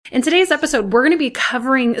In today's episode, we're going to be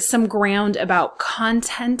covering some ground about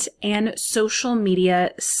content and social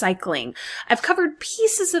media cycling. I've covered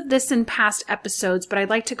pieces of this in past episodes, but I'd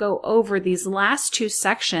like to go over these last two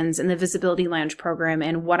sections in the Visibility Lounge program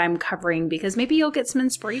and what I'm covering because maybe you'll get some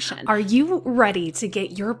inspiration. Are you ready to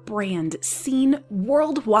get your brand seen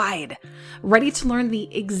worldwide? Ready to learn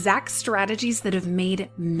the exact strategies that have made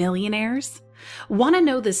millionaires? Want to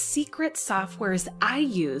know the secret softwares I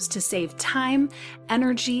use to save time,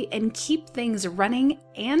 energy, and keep things running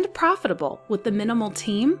and profitable with the minimal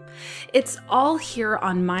team? It's all here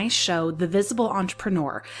on my show, The Visible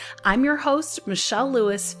Entrepreneur. I'm your host, Michelle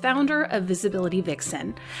Lewis, founder of Visibility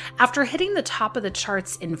Vixen. After hitting the top of the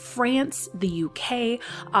charts in France, the UK,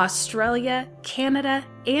 Australia, Canada,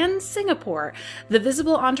 and Singapore, The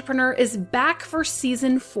Visible Entrepreneur is back for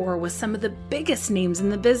season 4 with some of the biggest names in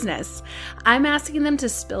the business. I'm asking them to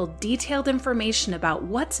spill detailed information about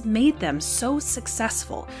what's made them so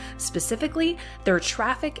successful, specifically their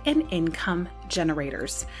traffic and income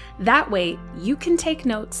generators. That way, you can take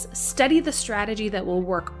notes, study the strategy that will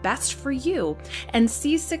work best for you, and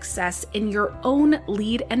see success in your own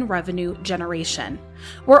lead and revenue generation.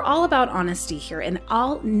 We're all about honesty here, and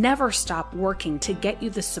I'll never stop working to get you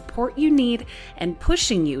the support you need and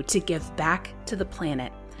pushing you to give back to the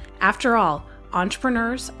planet. After all,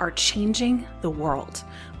 entrepreneurs are changing the world.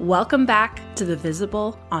 Welcome back to The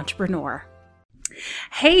Visible Entrepreneur.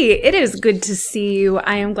 Hey, it is good to see you.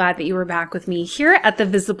 I am glad that you were back with me here at The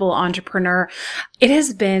Visible Entrepreneur. It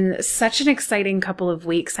has been such an exciting couple of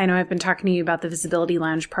weeks. I know I've been talking to you about the Visibility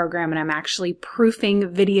Lounge program, and I'm actually proofing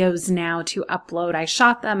videos now to upload. I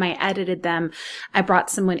shot them, I edited them, I brought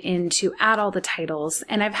someone in to add all the titles,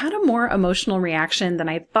 and I've had a more emotional reaction than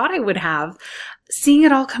I thought I would have seeing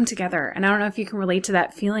it all come together. And I don't know if you can relate to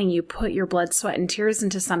that feeling. You put your blood, sweat, and tears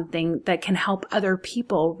into something that can help other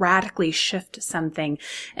people radically shift something.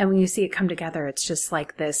 And when you see it come together, it's just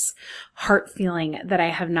like this heart feeling that I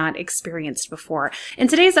have not experienced before. In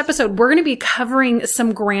today's episode, we're going to be covering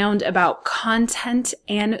some ground about content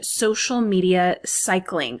and social media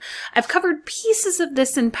cycling. I've covered pieces of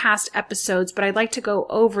this in past episodes, but I'd like to go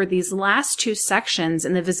over these last two sections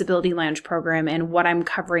in the Visibility Lounge program and what I'm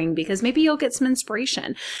covering because maybe you'll get some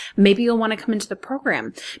inspiration. Maybe you'll want to come into the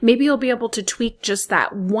program. Maybe you'll be able to tweak just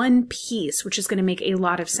that one piece, which is going to make a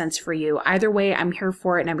lot of sense for you. Either way, I'm here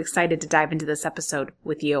for it, and I'm excited to dive into this episode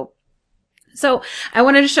with you. So I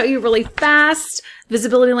wanted to show you really fast.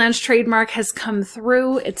 Visibility Lounge trademark has come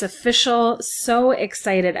through. It's official. So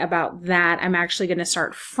excited about that. I'm actually going to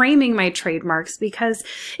start framing my trademarks because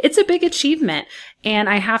it's a big achievement. And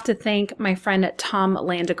I have to thank my friend Tom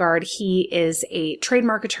Landegard. He is a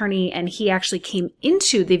trademark attorney, and he actually came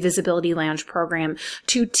into the Visibility Lounge program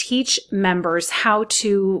to teach members how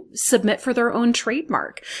to submit for their own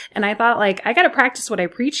trademark. And I thought, I got to practice what I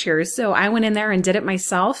preach here. So I went in there and did it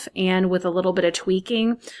myself, and with a little bit of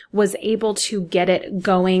tweaking, was able to get it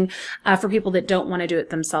going. For people that don't want to do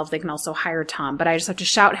it themselves, they can also hire Tom. But I just have to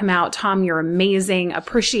shout him out. Tom, you're amazing.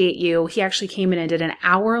 Appreciate you. He actually came in and did an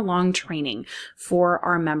hour-long training for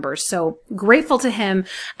our members. So grateful to him,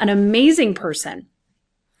 an amazing person.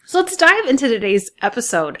 So let's dive into today's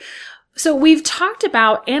episode. So we've talked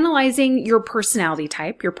about analyzing your personality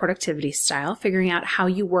type, your productivity style, figuring out how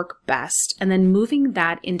you work best, and then moving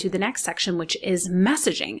that into the next section, which is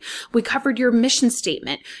messaging. We covered your mission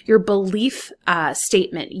statement, your belief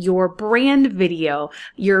statement, your brand video,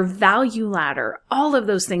 your value ladder, all of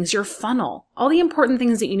those things, your funnel, all the important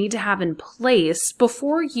things that you need to have in place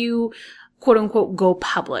before you quote unquote go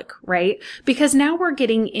public, right? Because now we're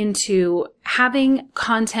getting into having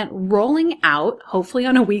content rolling out, hopefully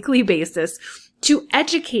on a weekly basis, to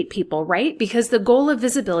educate people, right? Because the goal of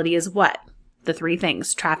visibility is what? The 3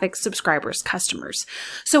 things: traffic, subscribers, customers.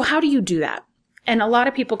 So how do you do that? And a lot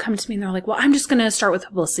of people come to me and they're like, well, I'm just going to start with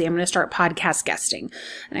publicity. I'm going to start podcast guesting.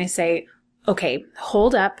 And I say, okay,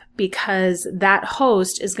 hold up, because that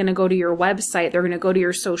host is going to go to your website. They're going to go to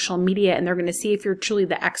your social media, and they're going to see if you're truly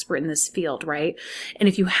the expert in this field, right? And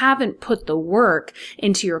if you haven't put the work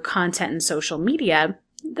into your content and social media,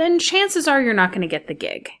 then chances are you're not going to get the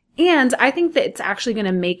gig. And I think that it's actually going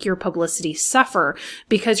to make your publicity suffer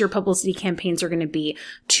because your publicity campaigns are going to be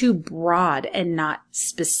too broad and not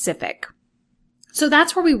specific. So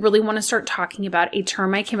that's where we really want to start talking about a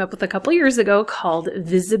term I came up with a couple years ago called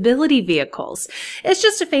visibility vehicles. It's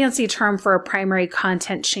just a fancy term for a primary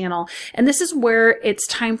content channel. And this is where it's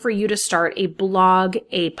time for you to start a blog,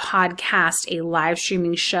 a podcast, a live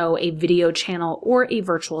streaming show, a video channel, or a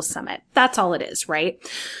virtual summit. That's all it is, right?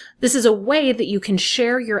 This is a way that you can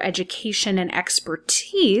share your education and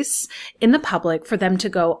expertise in the public for them to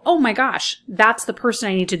go, oh my gosh, that's the person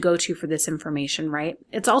I need to go to for this information, right?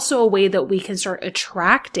 It's also a way that we can start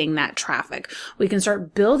attracting that traffic. We can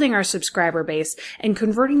start building our subscriber base and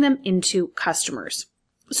converting them into customers.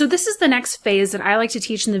 So this is the next phase that I like to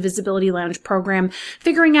teach in the Visibility Lounge program,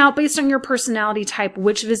 figuring out based on your personality type,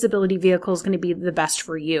 which visibility vehicle is going to be the best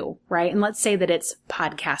for you, right? And let's say that it's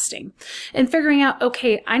podcasting, and figuring out,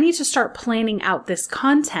 okay, I need to start planning out this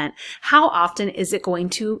content. How often is it going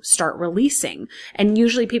to start releasing? And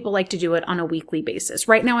usually people like to do it on a weekly basis.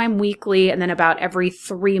 Right now I'm weekly, and then about every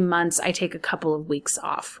 3 months, I take a couple of weeks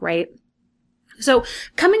off, right? So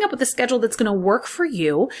coming up with a schedule that's going to work for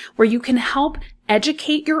you, where you can help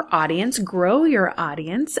educate your audience, grow your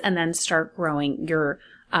audience, and then start growing your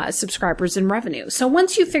subscribers and revenue. So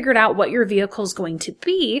once you've figured out what your vehicle is going to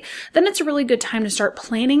be, then it's a really good time to start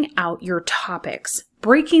planning out your topics,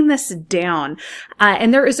 breaking this down.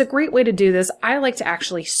 And there is a great way to do this. I like to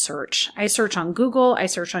actually search. I search on Google, I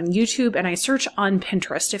search on YouTube, and I search on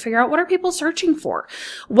Pinterest to figure out what are people searching for?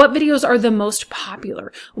 What videos are the most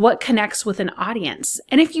popular? What connects with an audience?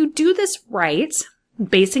 And if you do this right,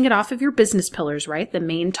 basing it off of your business pillars, right? The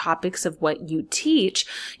main topics of what you teach,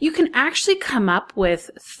 you can actually come up with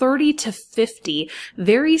 30 to 50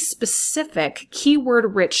 very specific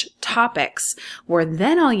keyword-rich topics, where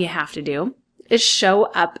then all you have to do is show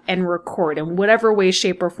up and record in whatever way,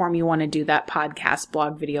 shape, or form you want to do that podcast,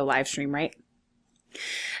 blog, video, live stream, right?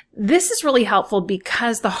 This is really helpful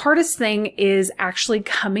because the hardest thing is actually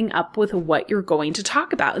coming up with what you're going to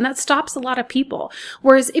talk about. And that stops a lot of people.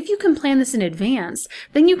 Whereas if you can plan this in advance,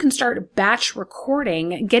 then you can start batch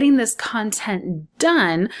recording, getting this content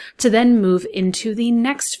done to then move into the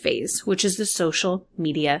next phase, which is the social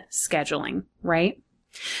media scheduling, right?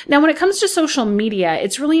 Now, when it comes to social media,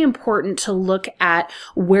 it's really important to look at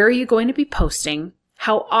where are you going to be posting?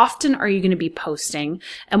 How often are you going to be posting?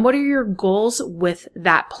 And what are your goals with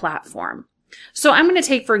that platform? So I'm going to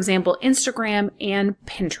take, for example, Instagram and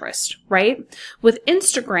Pinterest, right? With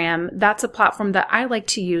Instagram, that's a platform that I like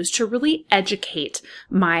to use to really educate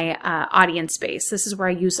my audience base. This is where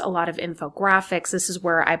I use a lot of infographics. This is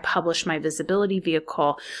where I publish my visibility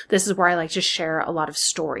vehicle. This is where I like to share a lot of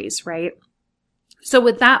stories, right? So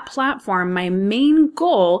with that platform, my main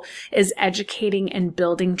goal is educating and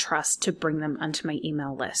building trust to bring them onto my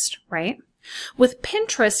email list, right? With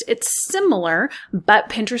Pinterest, it's similar, but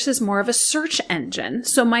Pinterest is more of a search engine.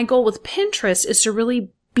 So my goal with Pinterest is to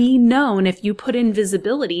really be known if you put in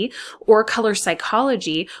visibility or color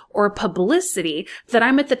psychology or publicity, that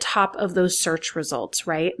I'm at the top of those search results,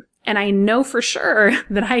 right? And I know for sure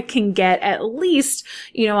that I can get at least,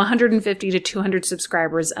 150 to 200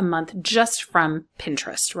 subscribers a month just from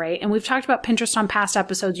Pinterest, right? And we've talked about Pinterest on past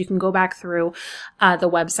episodes. You can go back through the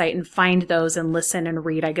website and find those and listen and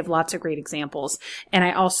read. I give lots of great examples. And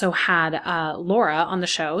I also had Laura on the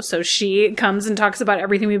show. So she comes and talks about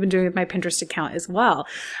everything we've been doing with my Pinterest account as well.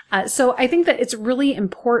 So I think that it's really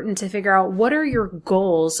important to figure out what are your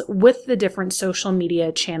goals with the different social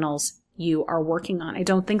media channels you are working on. I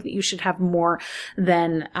don't think that you should have more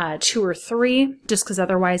than 2 or 3, just because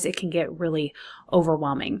otherwise it can get really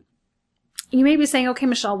overwhelming. You may be saying, okay,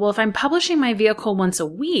 Michelle, well, if I'm publishing my vehicle once a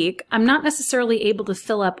week, I'm not necessarily able to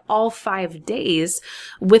fill up all 5 days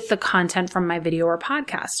with the content from my video or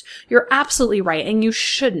podcast. You're absolutely right. And you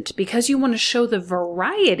shouldn't, because you want to show the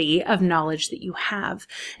variety of knowledge that you have.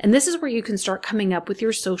 And this is where you can start coming up with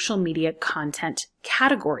your social media content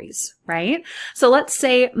categories, right? So let's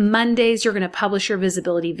say Mondays, you're going to publish your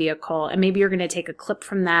visibility vehicle, and maybe you're going to take a clip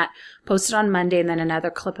from that, post it on Monday, and then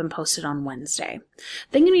another clip and post it on Wednesday.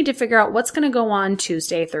 Then you need to figure out what's going to go on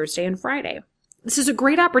Tuesday, Thursday, and Friday. This is a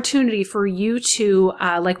great opportunity for you to,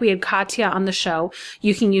 like we had Katya on the show,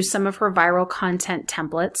 you can use some of her viral content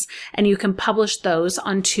templates and you can publish those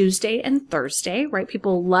on Tuesday and Thursday, right?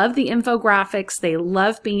 People love the infographics. They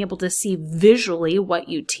love being able to see visually what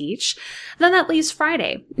you teach. Then that leaves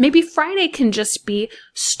Friday. Maybe Friday can just be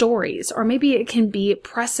stories, or maybe it can be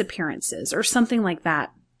press appearances or something like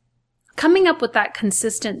that. Coming up with that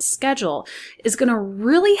consistent schedule is going to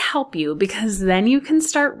really help you, because then you can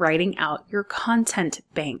start writing out your content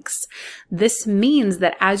banks. This means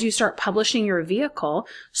that as you start publishing your vehicle,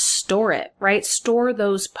 store it, right? Store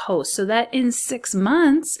those posts so that in 6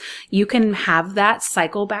 months, you can have that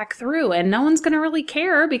cycle back through, and no one's going to really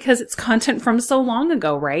care because it's content from so long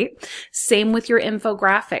ago, right? Same with your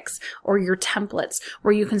infographics or your templates,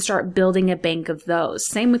 where you can start building a bank of those.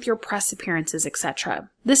 Same with your press appearances, etc.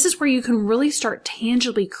 This is where you can can really start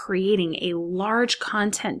tangibly creating a large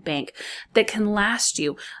content bank that can last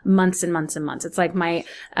you months and months and months. It's like my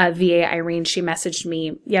VA, Irene, she messaged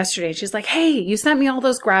me yesterday. She's like, hey, you sent me all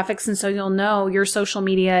those graphics, and so you'll know your social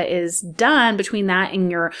media is done between that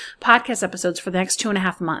and your podcast episodes for the next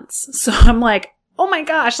 2.5 months. So I'm like, oh my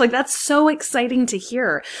gosh, like that's so exciting to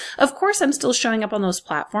hear. Of course, I'm still showing up on those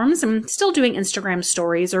platforms. I'm still doing Instagram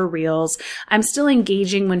stories or reels. I'm still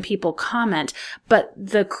engaging when people comment, but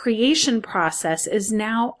the creation process is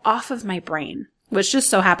now off of my brain, which just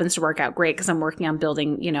so happens to work out great because I'm working on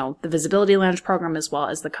building, the Visibility Lounge program as well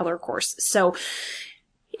as the color course. So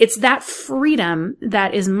it's that freedom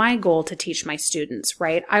that is my goal to teach my students,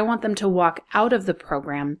 right? I want them to walk out of the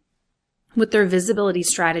program with their visibility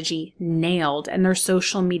strategy nailed and their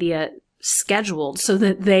social media scheduled so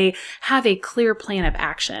that they have a clear plan of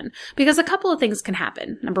action. Because a couple of things can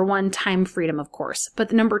happen. Number one, time freedom, of course.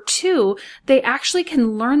 But number two, they actually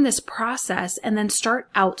can learn this process and then start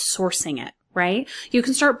outsourcing it. Right? You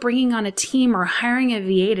can start bringing on a team or hiring a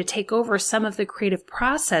VA to take over some of the creative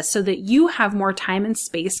process so that you have more time and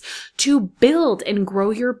space to build and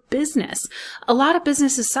grow your business. A lot of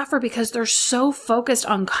businesses suffer because they're so focused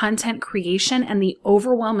on content creation and the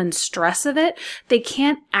overwhelm and stress of it, they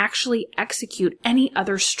can't actually execute any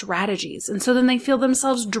other strategies. And so then they feel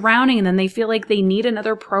themselves drowning, and then they feel like they need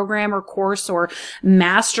another program or course or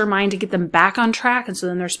mastermind to get them back on track. And so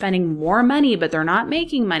then they're spending more money, but they're not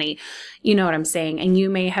making money. You know what I'm saying? And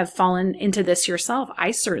you may have fallen into this yourself.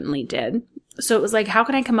 I certainly did. So it was like, how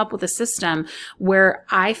can I come up with a system where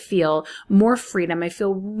I feel more freedom? I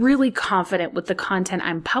feel really confident with the content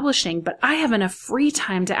I'm publishing, but I have enough free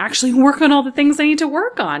time to actually work on all the things I need to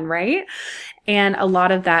work on, right? And a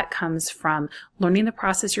lot of that comes from learning the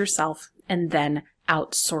process yourself and then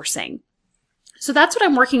outsourcing. So that's what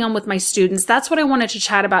I'm working on with my students. That's what I wanted to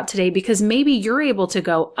chat about today, because maybe you're able to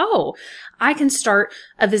go, oh, I can start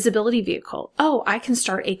a visibility vehicle. Oh, I can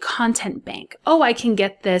start a content bank. Oh, I can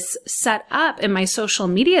get this set up in my social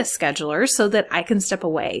media scheduler so that I can step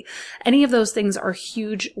away. Any of those things are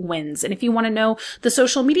huge wins. And if you want to know the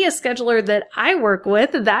social media scheduler that I work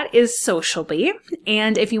with, that is Socialbee.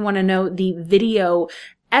 And if you want to know the video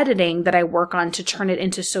editing that I work on to turn it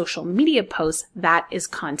into social media posts, that is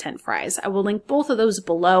Content Fries. I will link both of those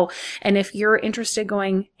below. And if you're interested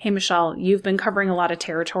going, hey, Michelle, you've been covering a lot of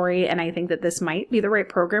territory and I think that this might be the right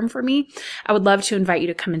program for me, I would love to invite you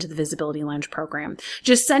to come into the Visibility Lounge program.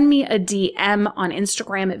 Just send me a DM on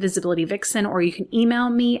Instagram at Visibility Vixen, or you can email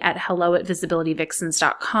me at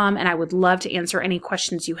hello@visibilityvixens.com, and I would love to answer any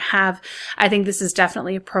questions you have. I think this is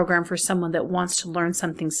definitely a program for someone that wants to learn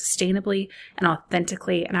something sustainably and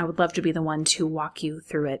authentically, and I would love to be the one to walk you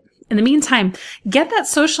through it. In the meantime, get that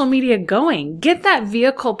social media going. Get that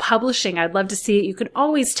vehicle publishing. I'd love to see it. You can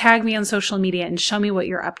always tag me on social media and show me what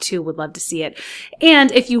you're up to. Would love to see it.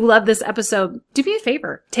 And if you love this episode, do me a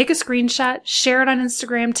favor. Take a screenshot, share it on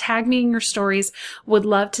Instagram, tag me in your stories. Would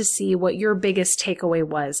love to see what your biggest takeaway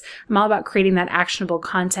was. I'm all about creating that actionable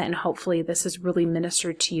content, and hopefully this has really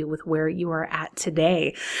ministered to you with where you are at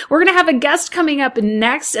today. We're going to have a guest coming up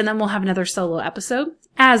next, and then we'll have another solo episode,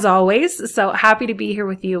 as always. So happy to be here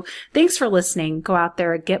with you. Thanks for listening. Go out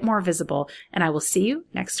there, get more visible, and I will see you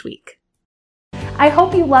next week. I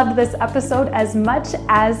hope you loved this episode as much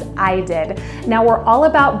as I did. Now, we're all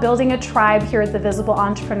about building a tribe here at The Visible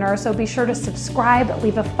Entrepreneur, so be sure to subscribe,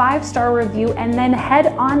 leave a 5-star review, and then head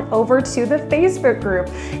on over to the Facebook group.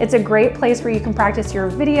 It's a great place where you can practice your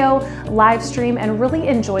video, live stream, and really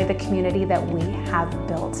enjoy the community that we have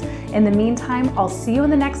built. In the meantime, I'll see you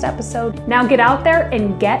in the next episode. Now get out there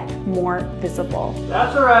and get more visible.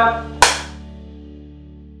 That's a wrap.